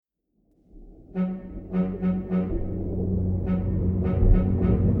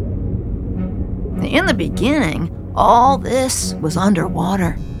the beginning, all this was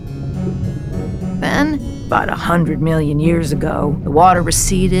underwater. Then, about 100 million years ago, the water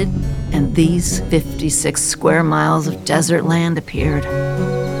receded, and these 56 square miles of desert land appeared.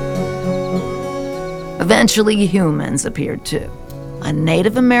 Eventually, humans appeared too. A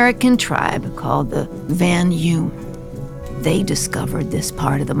Native American tribe called the Van Yume. They discovered this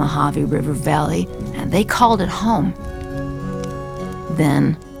part of the Mojave River Valley, and they called it home.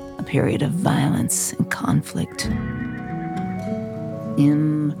 Then, a period of violence and conflict.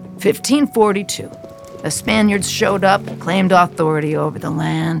 In 1542, the Spaniards showed up and claimed authority over the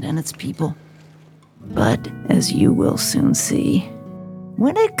land and its people. But, as you will soon see,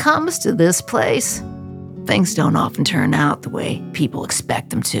 when it comes to this place, things don't often turn out the way people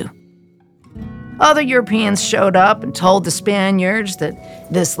expect them to. Other Europeans showed up and told the Spaniards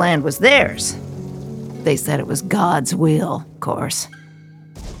that this land was theirs. They said it was God's will, of course.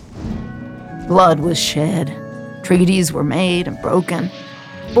 Blood was shed, treaties were made and broken,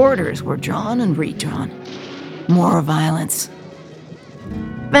 borders were drawn and redrawn. More violence.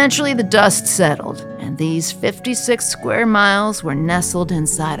 Eventually, the dust settled, and these 56 square miles were nestled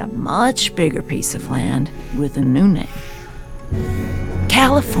inside a much bigger piece of land with a new name.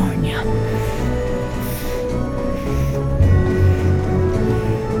 California.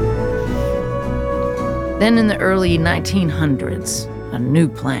 Then in the early 1900s, a new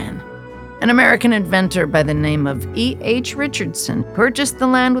plan. An American inventor by the name of E.H. Richardson purchased the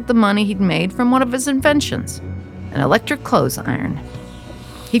land with the money he'd made from one of his inventions, an electric clothes iron.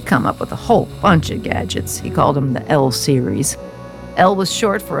 He'd come up with a whole bunch of gadgets. He called them the L series. L was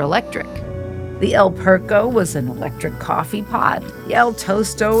short for electric. The El Perco was an electric coffee pot. The El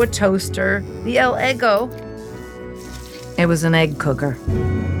Tosto, a toaster. The El Eggo, it was an egg cooker.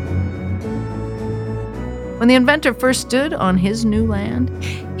 When the inventor first stood on his new land,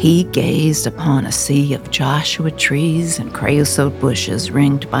 he gazed upon a sea of Joshua trees and creosote bushes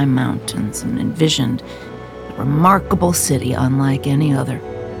ringed by mountains and envisioned a remarkable city unlike any other.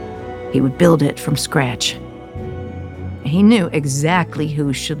 He would build it from scratch. He knew exactly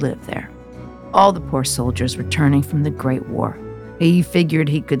who should live there. All the poor soldiers returning from the Great War. He figured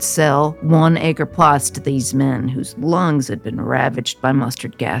he could sell 1-acre plots to these men whose lungs had been ravaged by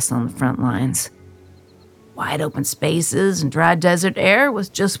mustard gas on the front lines. Wide open spaces and dry desert air was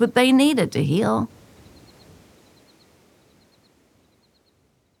just what they needed to heal.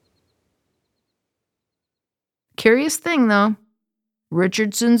 Curious thing, though.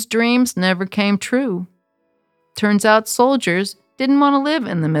 Richardson's dreams never came true. Turns out soldiers didn't want to live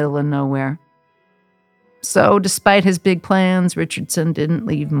in the middle of nowhere. So, despite his big plans, Richardson didn't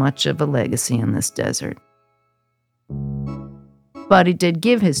leave much of a legacy in this desert. But he did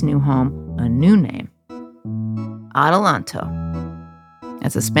give his new home a new name. Adelanto.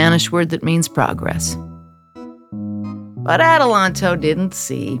 That's a Spanish word that means progress. But Adelanto didn't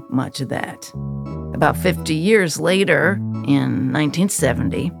see much of that. About 50 years later, in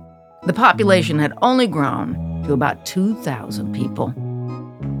 1970, the population had only grown to about 2,000 people.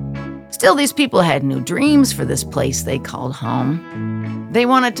 Still, these people had new dreams for this place they called home. They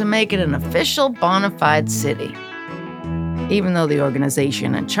wanted to make it an official bona fide city. Even though the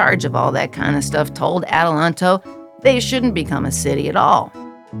organization in charge of all that kind of stuff told Adelanto they shouldn't become a city at all.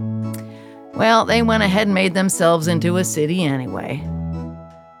 Well, they went ahead and made themselves into a city anyway.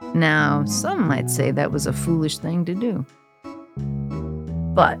 Now, some might say that was a foolish thing to do.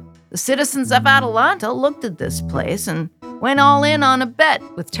 But the citizens of Adelanto looked at this place and went all in on a bet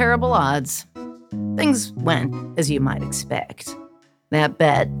with terrible odds. Things went as you might expect. That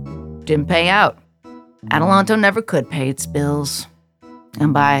bet didn't pay out. Adelanto never could pay its bills.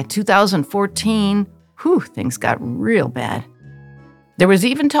 And by 2014, things got real bad. There was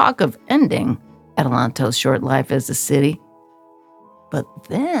even talk of ending Adelanto's short life as a city. But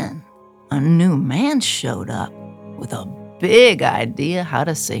then a new man showed up with a big idea how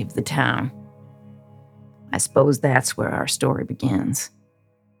to save the town. I suppose that's where our story begins.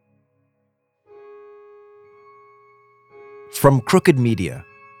 From Crooked Media,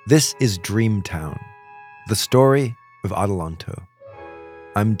 this is Dreamtown, the story of Adelanto.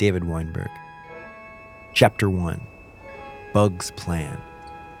 I'm David Weinberg. Chapter 1, Bug's Plan.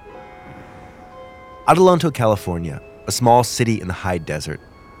 Adelanto, California, a small city in the high desert,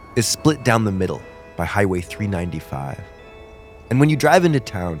 is split down the middle by Highway 395. And when you drive into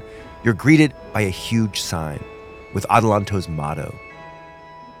town, you're greeted by a huge sign with Adelanto's motto,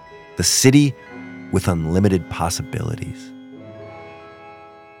 "The city with unlimited possibilities."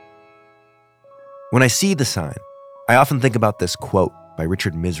 When I see the sign, I often think about this quote by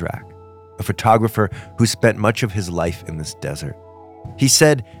Richard Misrak, a photographer who spent much of his life in this desert. He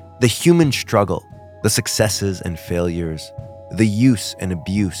said, "The human struggle The successes and failures, the use and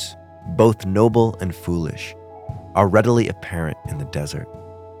abuse, both noble and foolish, are readily apparent in the desert.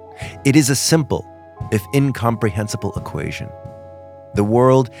 It is a simple, if incomprehensible, equation. The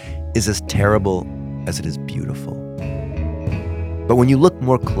world is as terrible as it is beautiful. But when you look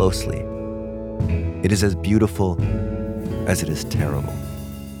more closely, it is as beautiful as it is terrible.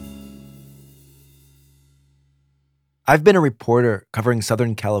 I've been a reporter covering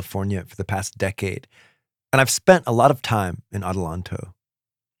Southern California for the past decade, and I've spent a lot of time in Adelanto,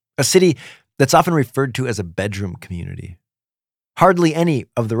 a city that's often referred to as a bedroom community. Hardly any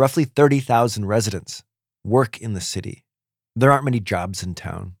of the roughly 30,000 residents work in the city. There aren't many jobs in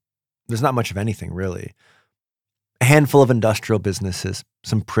town. There's not much of anything, really. A handful of industrial businesses,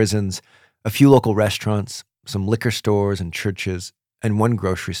 some prisons, a few local restaurants, some liquor stores and churches, and one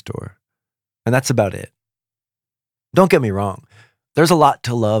grocery store. And that's about it. Don't get me wrong, there's a lot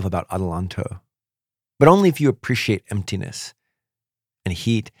to love about Adelanto, but only if you appreciate emptiness and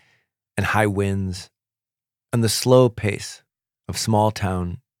heat and high winds and the slow pace of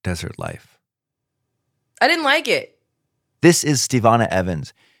small-town desert life. I didn't like it. This is Stevana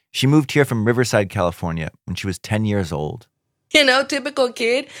Evans. She moved here from Riverside, California when she was 10 years old. You know, typical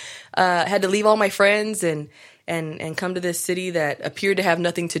kid. Had to leave all my friends and come to this city that appeared to have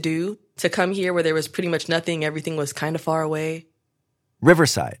nothing to do, to come here where there was pretty much nothing. Everything was kind of far away.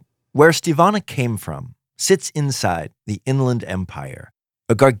 Riverside, where Stevana came from, sits inside the Inland Empire,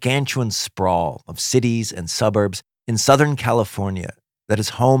 a gargantuan sprawl of cities and suburbs in Southern California that is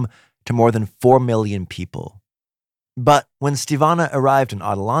home to more than 4 million people. But when Stevana arrived in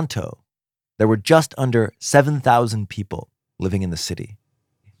Adelanto, there were just under 7,000 people living in the city.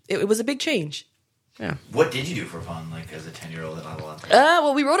 It was a big change. Yeah. What did you do for fun, like, as a 10-year-old in Adelanto?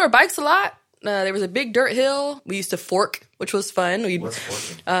 Well, we rode our bikes a lot. There was a big dirt hill. We used to fork, which was fun. What's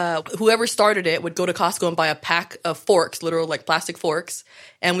forking? Whoever started it would go to Costco and buy a pack of forks, literal, like, plastic forks,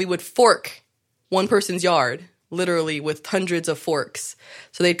 and we would fork one person's yard, literally, with hundreds of forks.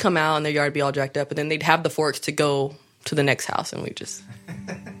 So they'd come out and their yard would be all jacked up, and then they'd have the forks to go to the next house, and we just...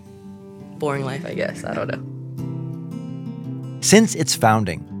 boring life, I guess. I don't know. Since its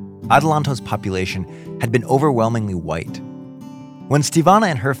founding, Adelanto's population had been overwhelmingly white. When Stevana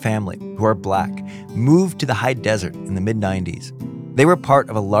and her family, who are Black, moved to the high desert in the mid-90s, they were part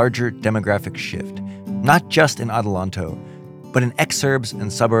of a larger demographic shift, not just in Adelanto, but in exurbs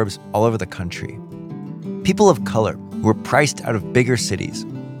and suburbs all over the country. People of color who were priced out of bigger cities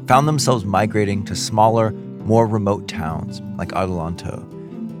found themselves migrating to smaller, more remote towns like Adelanto.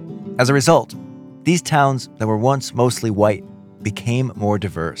 As a result, these towns that were once mostly white became more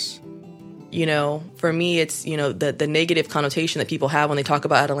diverse. You know, for me, it's, you know, the negative connotation that people have when they talk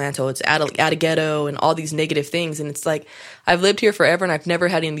about Adelanto. It's at a ghetto and all these negative things. And it's like, I've lived here forever and I've never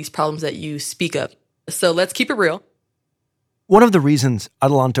had any of these problems that you speak of. So let's keep it real. One of the reasons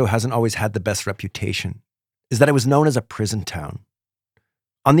Adelanto hasn't always had the best reputation is that it was known as a prison town.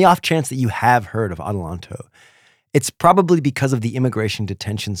 On the off chance that you have heard of Adelanto, it's probably because of the immigration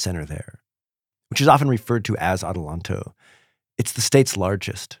detention center there, which is often referred to as Adelanto. It's the state's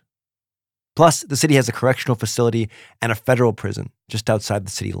largest. Plus, the city has a correctional facility and a federal prison just outside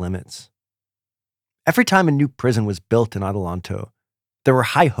the city limits. Every time a new prison was built in Adelanto, there were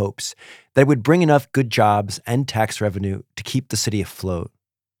high hopes that it would bring enough good jobs and tax revenue to keep the city afloat.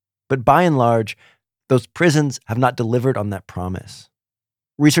 But by and large, those prisons have not delivered on that promise.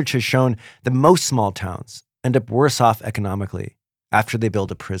 Research has shown that most small towns end up worse off economically after they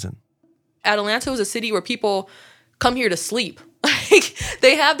build a prison. Adelanto is a city where people come here to sleep. Like,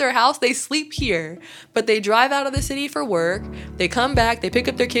 they have their house, they sleep here, but they drive out of the city for work, they come back, they pick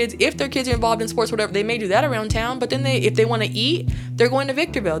up their kids. If their kids are involved in sports, whatever, they may do that around town, but then if they want to eat, they're going to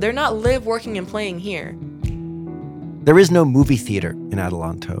Victorville. They're not live, working, and playing here. There is no movie theater in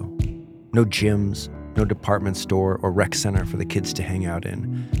Adelanto, no gyms, no department store or rec center for the kids to hang out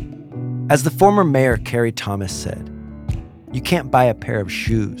in. As the former mayor, Carrie Thomas, said, you can't buy a pair of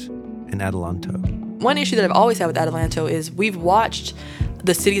shoes in Adelanto. One issue that I've always had with Adelanto is we've watched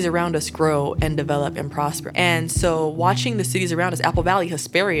the cities around us grow and develop and prosper. And so watching the cities around us, Apple Valley,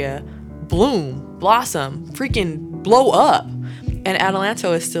 Hesperia, bloom, blossom, freaking blow up. And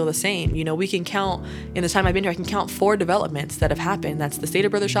Adelanto is still the same. You know, we can count, in the time I've been here, I can count 4 developments that have happened. That's the Stater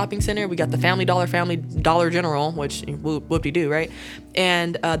Brothers Shopping Center. We got the Family Dollar General, which whoop-de-doo, right?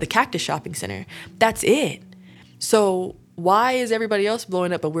 And the Cactus Shopping Center. That's it. So why is everybody else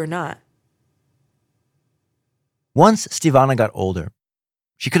blowing up but we're not? Once Stevana got older,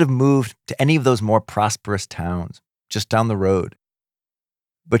 she could have moved to any of those more prosperous towns just down the road.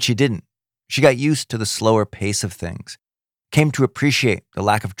 But she didn't. She got used to the slower pace of things, came to appreciate the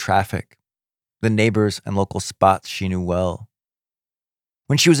lack of traffic, the neighbors and local spots she knew well.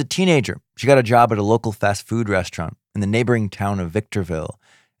 When she was a teenager, she got a job at a local fast food restaurant in the neighboring town of Victorville,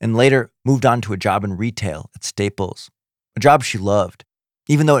 and later moved on to a job in retail at Staples, a job she loved,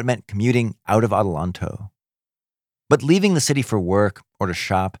 even though it meant commuting out of Adelanto. But leaving the city for work or to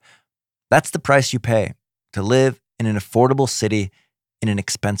shop, that's the price you pay to live in an affordable city in an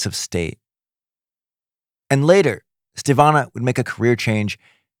expensive state. And later, Stevana would make a career change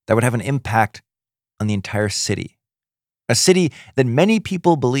that would have an impact on the entire city, a city that many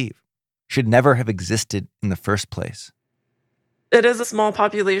people believe should never have existed in the first place. It is a small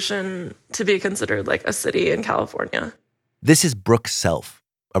population to be considered like a city in California. This is Brooke Self,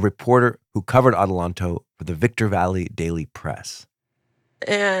 a reporter who covered Adelanto for the Victor Valley Daily Press.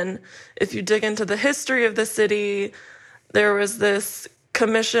 And if you dig into the history of the city, there was this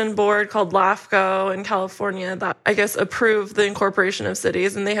commission board called LAFCO in California that, I guess, approved the incorporation of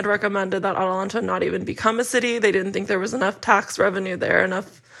cities. And they had recommended that Adelanto not even become a city. They didn't think there was enough tax revenue there,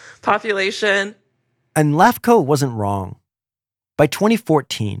 enough population. And LAFCO wasn't wrong. By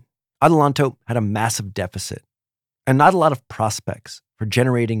 2014, Adelanto had a massive deficit and not a lot of prospects for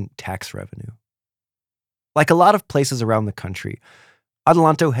generating tax revenue. Like a lot of places around the country,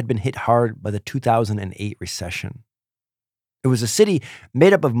 Adelanto had been hit hard by the 2008 recession. It was a city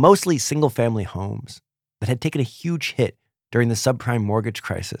made up of mostly single-family homes that had taken a huge hit during the subprime mortgage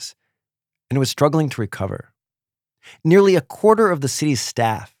crisis, and it was struggling to recover. Nearly a quarter of the city's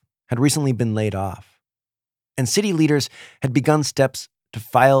staff had recently been laid off, and city leaders had begun steps to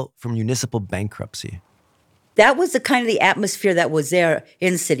file for municipal bankruptcy. That was the kind of the atmosphere that was there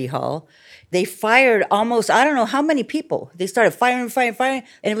in City Hall. They fired almost, I don't know how many people. They started firing. And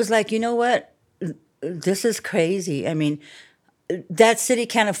it was like, you know what? This is crazy. I mean, that city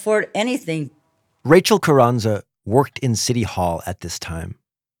can't afford anything. Rachel Carranza worked in City Hall at this time.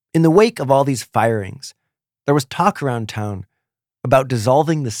 In the wake of all these firings, there was talk around town about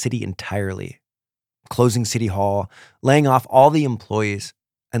dissolving the city entirely, closing City Hall, laying off all the employees,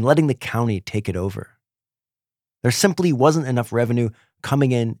 and letting the county take it over. There simply wasn't enough revenue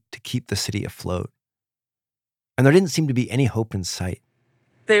coming in to keep the city afloat. And there didn't seem to be any hope in sight.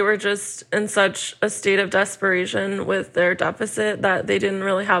 They were just in such a state of desperation with their deficit that they didn't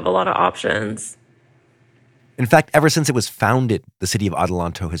really have a lot of options. In fact, ever since it was founded, the city of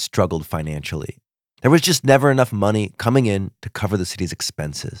Adelanto has struggled financially. There was just never enough money coming in to cover the city's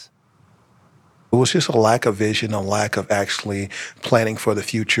expenses. It was just a lack of vision, a lack of actually planning for the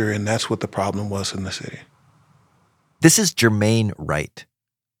future, and that's what the problem was in the city. This is Jermaine Wright,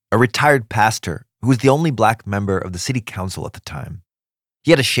 a retired pastor who was the only Black member of the city council at the time.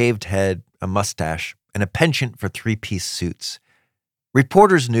 He had a shaved head, a mustache, and a penchant for three-piece suits.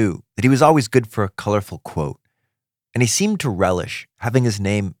 Reporters knew that he was always good for a colorful quote, and he seemed to relish having his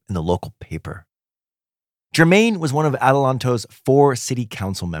name in the local paper. Jermaine was one of Adelanto's 4 city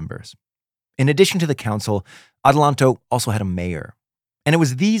council members. In addition to the council, Adelanto also had a mayor. And it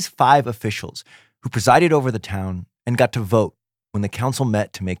was these 5 officials who presided over the town and got to vote when the council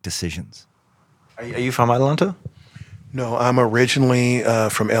met to make decisions. Are you from Adelanto? No, I'm originally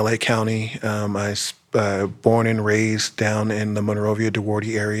from LA County. I was born and raised down in the Monrovia,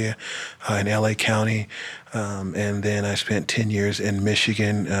 DeWardy area in LA County. And then I spent 10 years in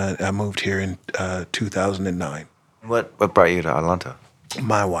Michigan. I moved here in 2009. What brought you to Adelanto?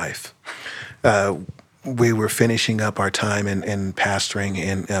 My wife. We were finishing up our time in pastoring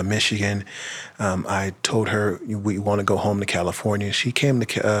in Michigan. I told her we want to go home to California. She came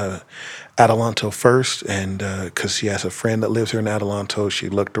to Adelanto first, and because she has a friend that lives here in Adelanto, she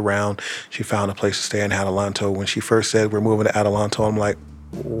looked around. She found a place to stay in Adelanto. When she first said, we're moving to Adelanto, I'm like,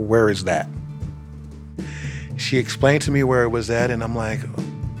 where is that? She explained to me where it was at, and I'm like,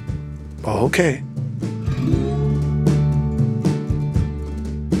 oh, okay.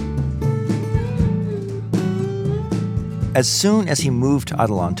 As soon as he moved to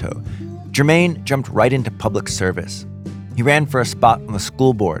Adelanto, Jermaine jumped right into public service. He ran for a spot on the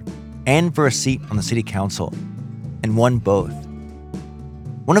school board and for a seat on the city council, and won both.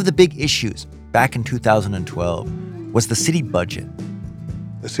 One of the big issues back in 2012 was the city budget.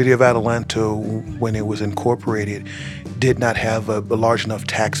 The city of Adelanto, when it was incorporated, did not have a large enough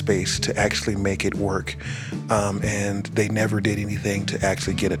tax base to actually make it work. And they never did anything to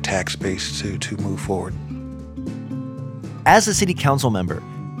actually get a tax base to move forward. As a city council member,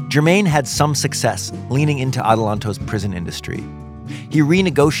 Jermaine had some success leaning into Adelanto's prison industry. He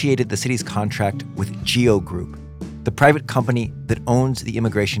renegotiated the city's contract with Geo Group, the private company that owns the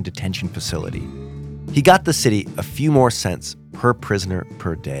immigration detention facility. He got the city a few more cents per prisoner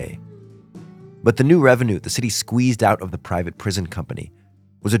per day. But the new revenue the city squeezed out of the private prison company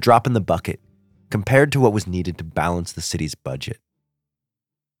was a drop in the bucket compared to what was needed to balance the city's budget.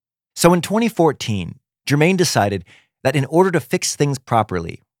 So in 2014, Jermaine decided that in order to fix things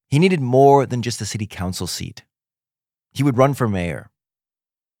properly, he needed more than just a city council seat. He would run for mayor,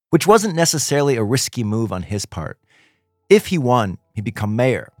 which wasn't necessarily a risky move on his part. If he won, he'd become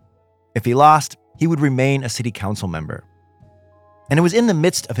mayor. If he lost, he would remain a city council member. And it was in the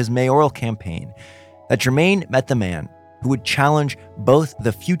midst of his mayoral campaign that Jermaine met the man who would challenge both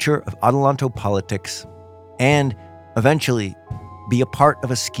the future of Adelanto politics and, eventually, be a part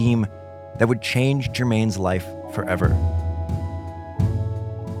of a scheme that would change Jermaine's life forever.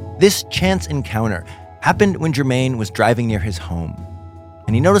 This chance encounter happened when Jermaine was driving near his home,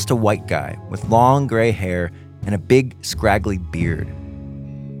 and he noticed a white guy with long gray hair and a big, scraggly beard.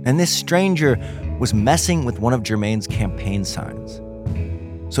 And this stranger was messing with one of Jermaine's campaign signs.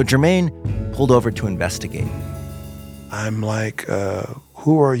 So Jermaine pulled over to investigate. I'm like,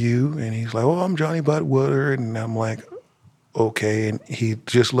 who are you? And he's like, I'm Johnny Butt Woodard. And I'm like, okay. And he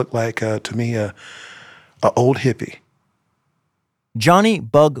just looked like, to me, a old hippie. Johnny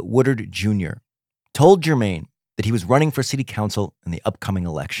Bug Woodard Jr. told Jermaine that he was running for city council in the upcoming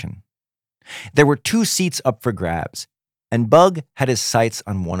election. There were 2 seats up for grabs, and Bug had his sights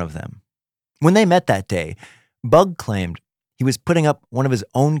on one of them. When they met that day, Bug claimed he was putting up one of his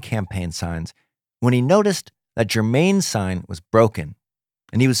own campaign signs when he noticed that Jermaine's sign was broken,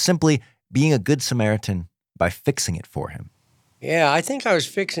 and he was simply being a good Samaritan by fixing it for him. Yeah, I think I was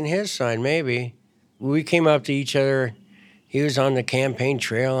fixing his sign, maybe. We came up to each other. He was on the campaign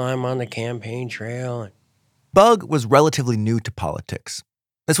trail, I'm on the campaign trail. Bug was relatively new to politics.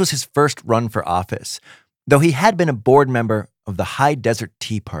 This was his first run for office, though he had been a board member of the High Desert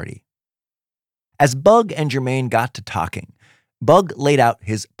Tea Party. As Bug and Jermaine got to talking, Bug laid out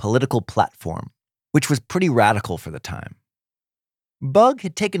his political platform, which was pretty radical for the time. Bug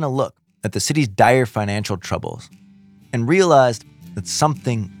had taken a look at the city's dire financial troubles and realized that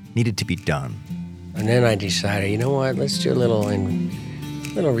something needed to be done. And then I decided, you know what, let's do a little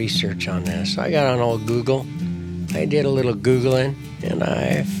research on this. So I got on old Google. I did a little Googling, and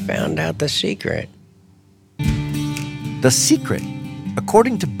I found out the secret. The secret,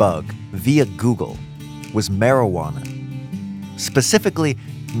 according to Bug, via Google, was marijuana. Specifically,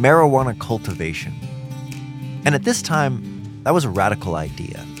 marijuana cultivation. And at this time, that was a radical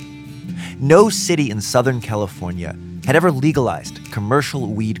idea. No city in Southern California had ever legalized commercial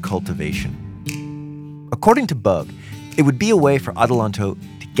weed cultivation. According to Bug, it would be a way for Adelanto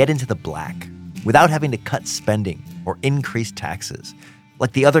to get into the black without having to cut spending or increase taxes,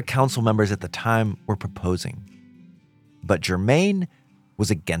 like the other council members at the time were proposing. But Jermaine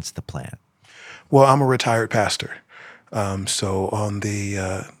was against the plan. Well, I'm a retired pastor. So on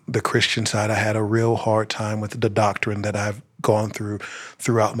the Christian side, I had a real hard time with the doctrine that I've gone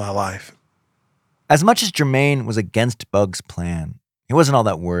throughout my life. As much as Jermaine was against Bug's plan, he wasn't all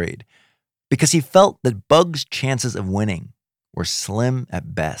that worried, because he felt that Bug's chances of winning were slim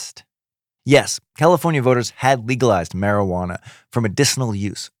at best. Yes, California voters had legalized marijuana for medicinal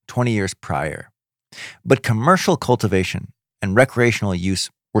use 20 years prior, but commercial cultivation and recreational use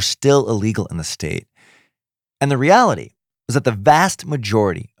were still illegal in the state. And the reality was that the vast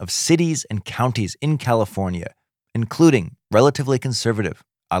majority of cities and counties in California, including relatively conservative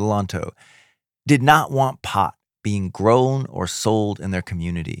Adelanto, did not want pot being grown or sold in their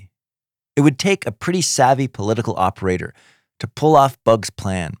community. It would take a pretty savvy political operator to pull off Bug's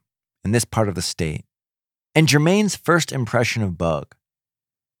plan in this part of the state. And Jermaine's first impression of Bug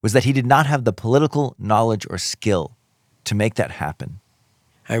was that he did not have the political knowledge or skill to make that happen.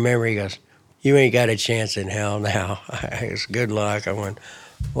 I remember he goes, "You ain't got a chance in hell now." I guess, good luck. I went,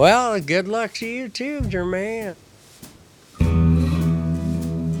 well, good luck to you too, Jermaine.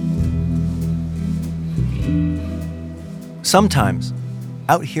 Sometimes,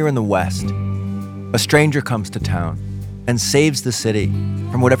 out here in the West, a stranger comes to town and saves the city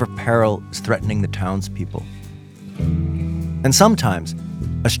from whatever peril is threatening the townspeople. And sometimes,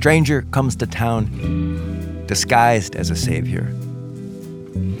 a stranger comes to town disguised as a savior,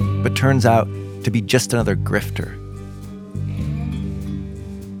 but turns out to be just another grifter.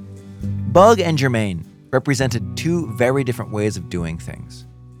 Bug and Jermaine represented 2 very different ways of doing things.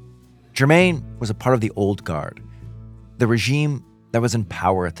 Jermaine was a part of the old guard, the regime that was in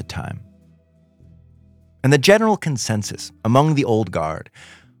power at the time. And the general consensus among the old guard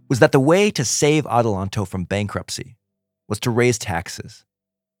was that the way to save Adelanto from bankruptcy was to raise taxes.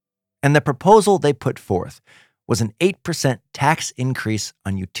 And the proposal they put forth was an 8% tax increase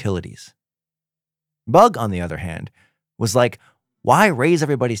on utilities. Bug, on the other hand, was like, why raise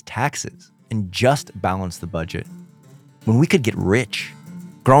everybody's taxes and just balance the budget when we could get rich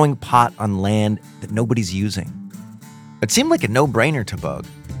growing pot on land that nobody's using. It seemed like a no-brainer to Bug,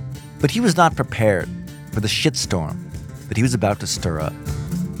 but he was not prepared for the shitstorm that he was about to stir up.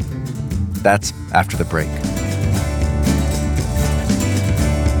 That's after the break.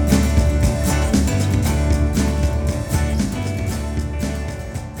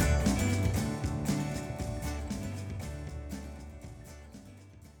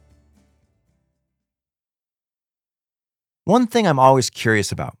 One thing I'm always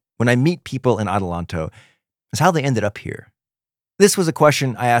curious about when I meet people in Adelanto is how they ended up here. This was a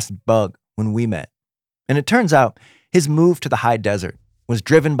question I asked Bug when we met, and it turns out his move to the high desert was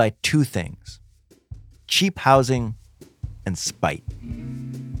driven by two things: cheap housing and spite.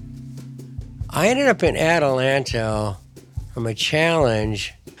 I ended up in Adelanto from a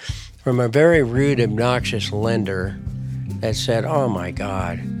challenge from a very rude, obnoxious lender that said, "Oh my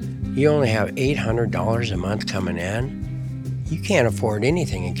God, you only have $800 a month coming in? You can't afford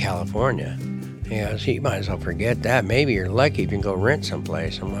anything in California." He goes, "You might as well forget that. Maybe you're lucky if you can go rent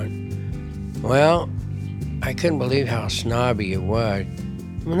someplace." I'm like, well, I couldn't believe how snobby it was.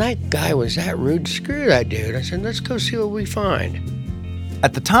 When that guy was that rude, screw that dude. I said, let's go see what we find.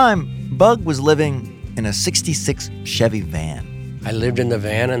 At the time, Bug was living in a '66 Chevy van. I lived in the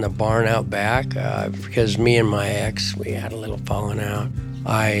van in the barn out back because me and my ex, we had a little falling out.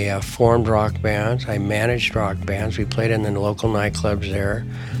 I formed rock bands. I managed rock bands. We played in the local nightclubs there.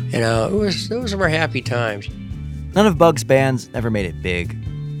 You know, those were happy times. None of Bug's bands ever made it big,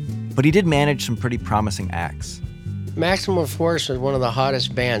 but he did manage some pretty promising acts. Maximum Force was one of the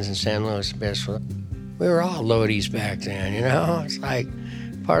hottest bands in San Luis Obispo. We were all loadies back then, you know? It's like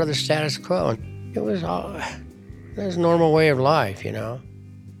part of the status quo. It was a normal way of life, you know?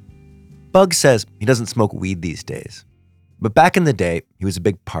 Bug says he doesn't smoke weed these days. But back in the day, he was a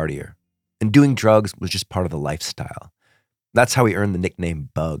big partier, and doing drugs was just part of the lifestyle. That's how he earned the nickname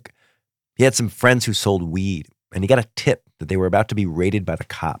Bug. He had some friends who sold weed, and he got a tip that they were about to be raided by the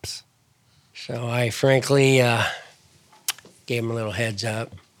cops. So I frankly gave him a little heads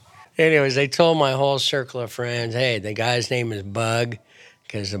up. Anyways, they told my whole circle of friends, hey, the guy's name is Bug,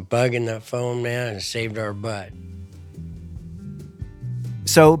 because the bug in the phone, man, has saved our butt.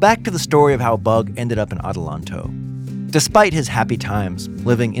 So back to the story of how Bug ended up in Adelanto. Despite his happy times,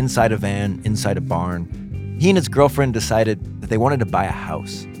 living inside a van, inside a barn, he and his girlfriend decided that they wanted to buy a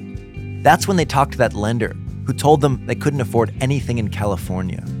house. That's when they talked to that lender who told them they couldn't afford anything in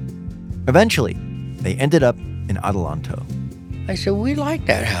California. Eventually, they ended up in Adelanto. I said, we like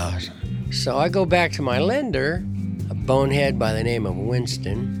that house. So I go back to my lender, a bonehead by the name of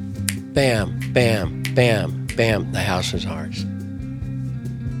Winston. Bam, bam, bam, bam, the house was ours.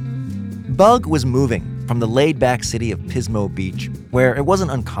 Bug was moving from the laid-back city of Pismo Beach, where it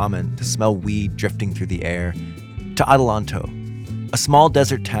wasn't uncommon to smell weed drifting through the air, to Adelanto, a small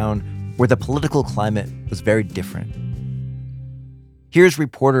desert town where the political climate was very different. Here's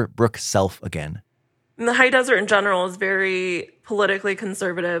reporter Brooke Self again. And the high desert in general is very politically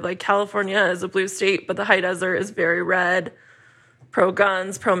conservative. Like California is a blue state, but the high desert is very red,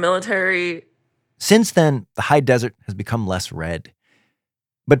 pro-guns, pro-military. Since then, the high desert has become less red.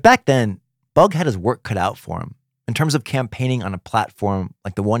 But back then, Bug had his work cut out for him in terms of campaigning on a platform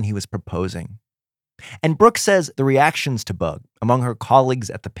like the one he was proposing. And Brooke says the reactions to Bug among her colleagues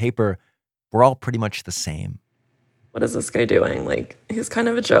at the paper were all pretty much the same. What is this guy doing? Like, he's kind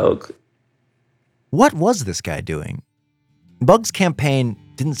of a joke. What was this guy doing? Bug's campaign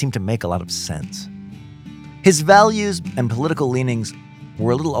didn't seem to make a lot of sense. His values and political leanings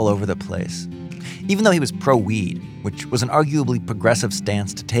were a little all over the place. Even though he was pro-weed, which was an arguably progressive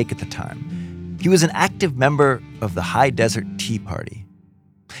stance to take at the time, he was an active member of the High Desert Tea Party.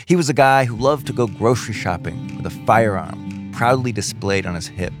 He was a guy who loved to go grocery shopping with a firearm proudly displayed on his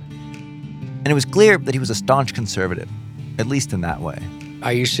hip. And it was clear that he was a staunch conservative, at least in that way.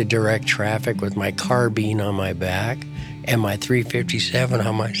 I used to direct traffic with my carbine on my back and my .357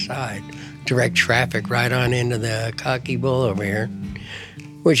 on my side. Direct traffic right on into the cocky bull over here,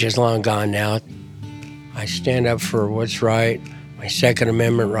 which is long gone now. I stand up for what's right. My Second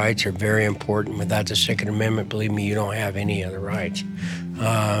Amendment rights are very important. Without the Second Amendment, believe me, you don't have any other rights.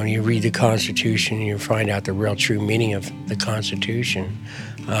 You read the Constitution and you find out the real true meaning of the Constitution.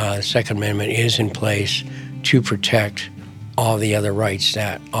 The Second Amendment is in place to protect all the other rights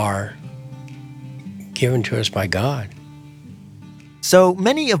that are given to us by God. So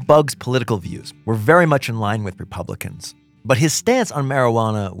many of Bug's political views were very much in line with Republicans, but his stance on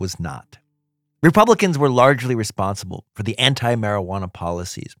marijuana was not. Republicans were largely responsible for the anti-marijuana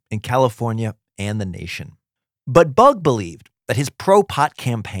policies in California and the nation. But Bug believed that his pro-pot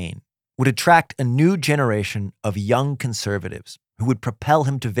campaign would attract a new generation of young conservatives who would propel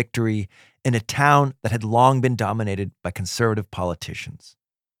him to victory in a town that had long been dominated by conservative politicians.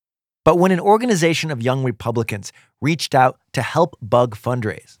 But when an organization of young Republicans reached out to help Bug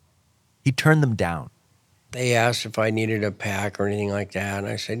fundraise, he turned them down. They asked if I needed a PAC or anything like that, and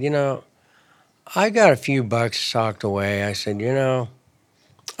I said, I got a few bucks socked away. I said, I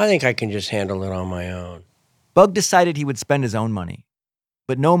think I can just handle it on my own. Bug decided he would spend his own money,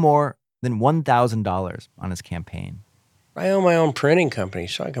 but no more than $1,000 on his campaign. I own my own printing company,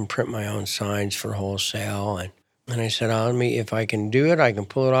 so I can print my own signs for wholesale. And I said, if I can do it, I can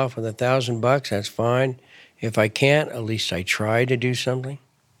pull it off with $1,000. That's fine. If I can't, at least I try to do something.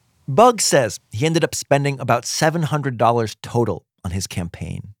 Bug says he ended up spending about $700 total on his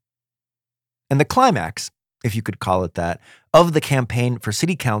campaign. And the climax, if you could call it that, of the campaign for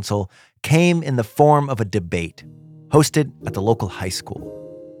city council came in the form of a debate hosted at the local high school.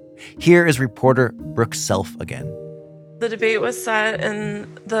 Here is reporter Brooke Self again. The debate was set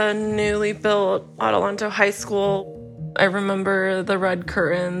in the newly built Adelanto High School. I remember the red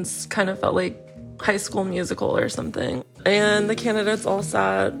curtains kind of felt like High School Musical or something. And the candidates all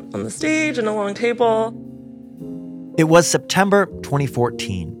sat on the stage in a long table. It was September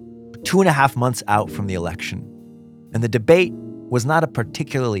 2014, 2.5 months out from the election. And the debate was not a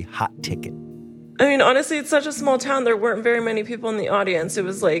particularly hot ticket. I mean, honestly, it's such a small town. There weren't very many people in the audience. It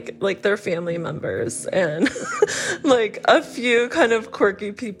was like their family members and like a few kind of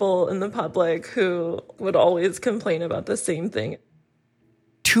quirky people in the public who would always complain about the same thing.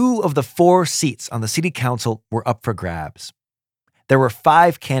 2 of the 4 seats on the city council were up for grabs. There were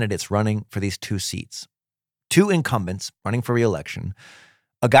 5 candidates running for these 2 seats. 2 incumbents running for re-election,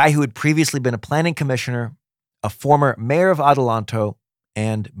 a guy who had previously been a planning commissioner, a former mayor of Adelanto,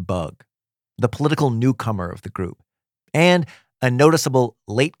 and Bug, the political newcomer of the group, and a noticeable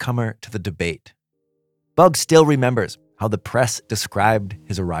latecomer to the debate. Bug still remembers how the press described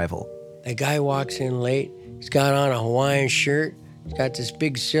his arrival. The guy walks in late. He's got on a Hawaiian shirt. He's got this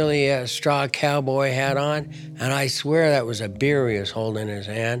big silly straw cowboy hat on, and I swear that was a beer he was holding in his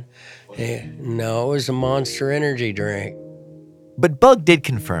hand. No, it was a Monster Energy drink. But Bug did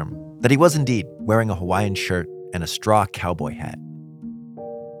confirm that he was indeed wearing a Hawaiian shirt and a straw cowboy hat.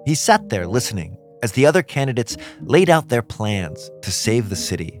 He sat there listening as the other candidates laid out their plans to save the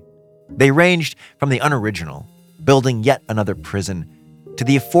city. They ranged from the unoriginal, building yet another prison, to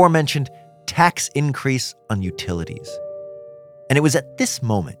the aforementioned tax increase on utilities. And it was at this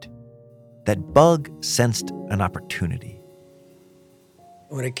moment that Bug sensed an opportunity.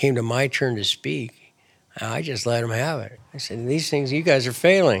 When it came to my turn to speak, I just let him have it. I said, these things, you guys are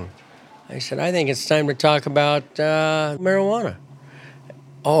failing. I said, I think it's time to talk about marijuana.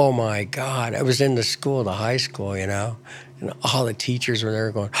 Oh, my God. I was in the school, the high school, and all the teachers were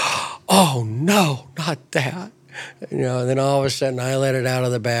there going, oh, no, not that. And then all of a sudden I let it out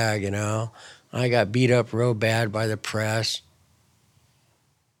of the bag, I got beat up real bad by the press.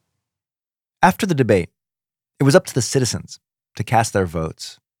 After the debate, it was up to the citizens to cast their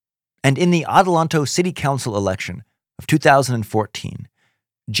votes. And in the Adelanto City Council election of 2014,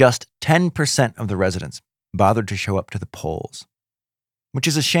 just 10% of the residents bothered to show up to the polls, which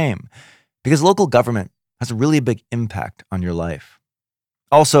is a shame because local government has a really big impact on your life.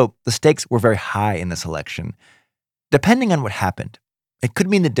 Also, the stakes were very high in this election. Depending on what happened, it could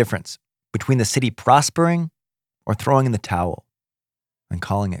mean the difference between the city prospering or throwing in the towel and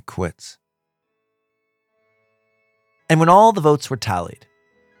calling it quits. And when all the votes were tallied,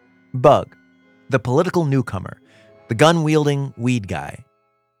 Bug, the political newcomer, the gun-wielding weed guy,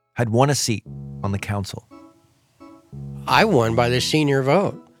 had won a seat on the council. I won by the senior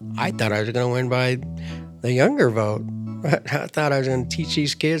vote. I thought I was going to win by the younger vote. I thought I was going to teach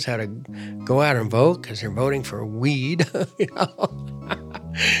these kids how to go out and vote because they're voting for weed,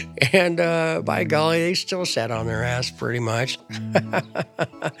 And by golly, they still sat on their ass pretty much.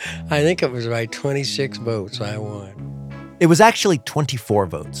 I think it was by 26 votes I won. It was actually 24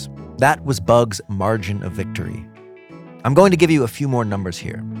 votes. That was Bug's margin of victory. I'm going to give you a few more numbers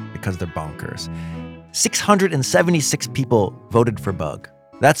here because they're bonkers. 676 people voted for Bug.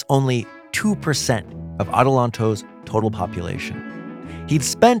 That's only 2% of Adelanto's total population. He'd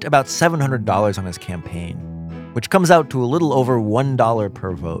spent about $700 on his campaign, which comes out to a little over $1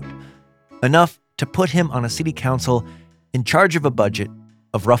 per vote, enough to put him on a city council in charge of a budget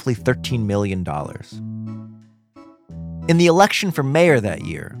of roughly $13 million. In the election for mayor that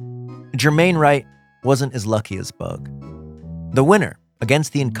year, Jermaine Wright wasn't as lucky as Bug. The winner,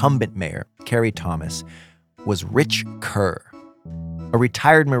 against the incumbent mayor, Carrie Thomas, was Rich Kerr, a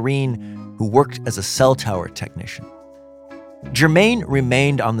retired Marine who worked as a cell tower technician. Jermaine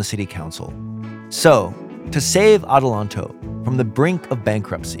remained on the city council, so To save Adelanto from the brink of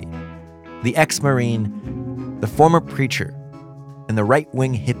bankruptcy, the ex-Marine, the former preacher, and the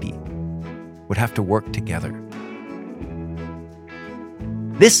right-wing hippie would have to work together.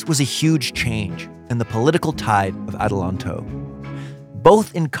 This was a huge change in the political tide of Adelanto.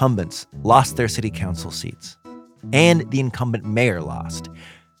 Both incumbents lost their city council seats, and the incumbent mayor lost.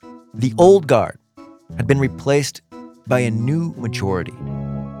 The old guard had been replaced by a new majority.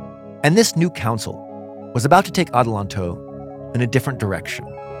 And this new council was about to take Adelanto in a different direction.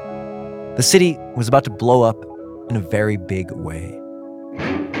 The city was about to blow up in a very big way.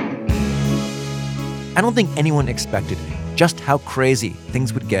 I don't think anyone expected just how crazy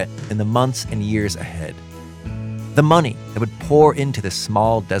things would get in the months and years ahead. The money that would pour into this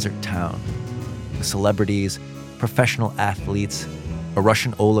small desert town, the celebrities, professional athletes, a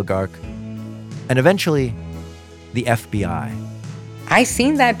Russian oligarch, and eventually the FBI. I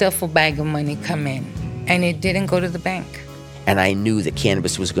seen that duffel bag of money come in, and it didn't go to the bank. And I knew that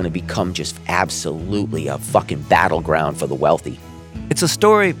cannabis was going to become just absolutely a fucking battleground for the wealthy. It's a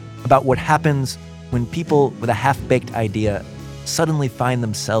story about what happens when people with a half-baked idea suddenly find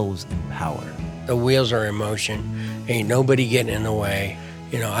themselves in power. The wheels are in motion. Ain't nobody getting in the way.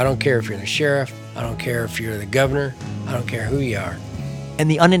 I don't care if you're the sheriff. I don't care if you're the governor. I don't care who you are. And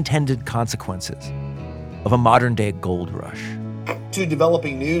the unintended consequences of a modern-day gold rush. To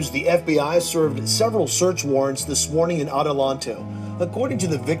developing news, the FBI served several search warrants this morning in Adelanto. According to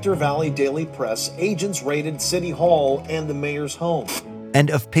the Victor Valley Daily Press, agents raided City Hall and the mayor's home. And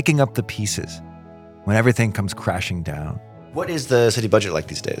of picking up the pieces when everything comes crashing down. What is the city budget like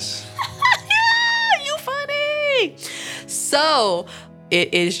these days? You funny! So,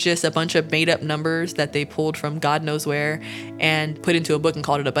 it is just a bunch of made-up numbers that they pulled from God knows where and put into a book and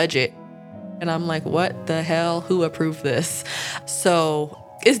called it a budget. And I'm like, what the hell? Who approved this? So,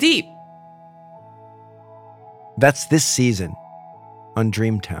 it's deep. That's this season on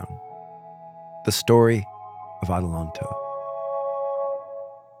Dreamtown, the story of Adelanto.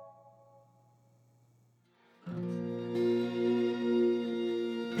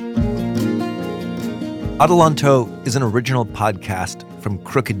 Adelanto is an original podcast from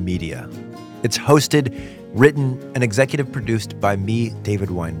Crooked Media. It's hosted, written, and executive produced by me,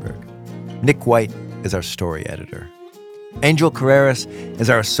 David Weinberg. Nick White is our story editor. Angel Carreras is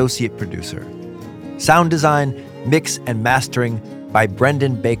our associate producer. Sound design, mix, and mastering by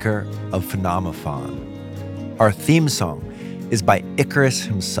Brendan Baker of Phenomophon. Our theme song is by Icarus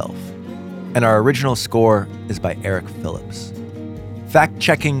himself, and our original score is by Eric Phillips.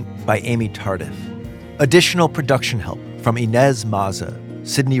 Fact-checking by Amy Tardif. Additional production help from Inez Maza,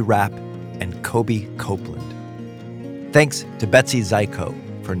 Sydney Rapp, and Kobe Copeland. Thanks to Betsy Zyko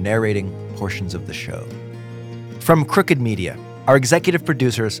for narrating portions of the show. From Crooked Media, our executive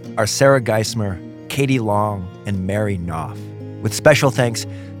producers are Sarah Geismer, Katie Long, and Mary Knopf, with special thanks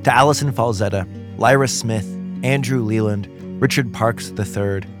to Allison Falzetta, Lyra Smith, Andrew Leland, Richard Parks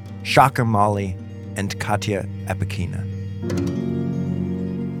III, Shocker Molly, and Katya Epikina.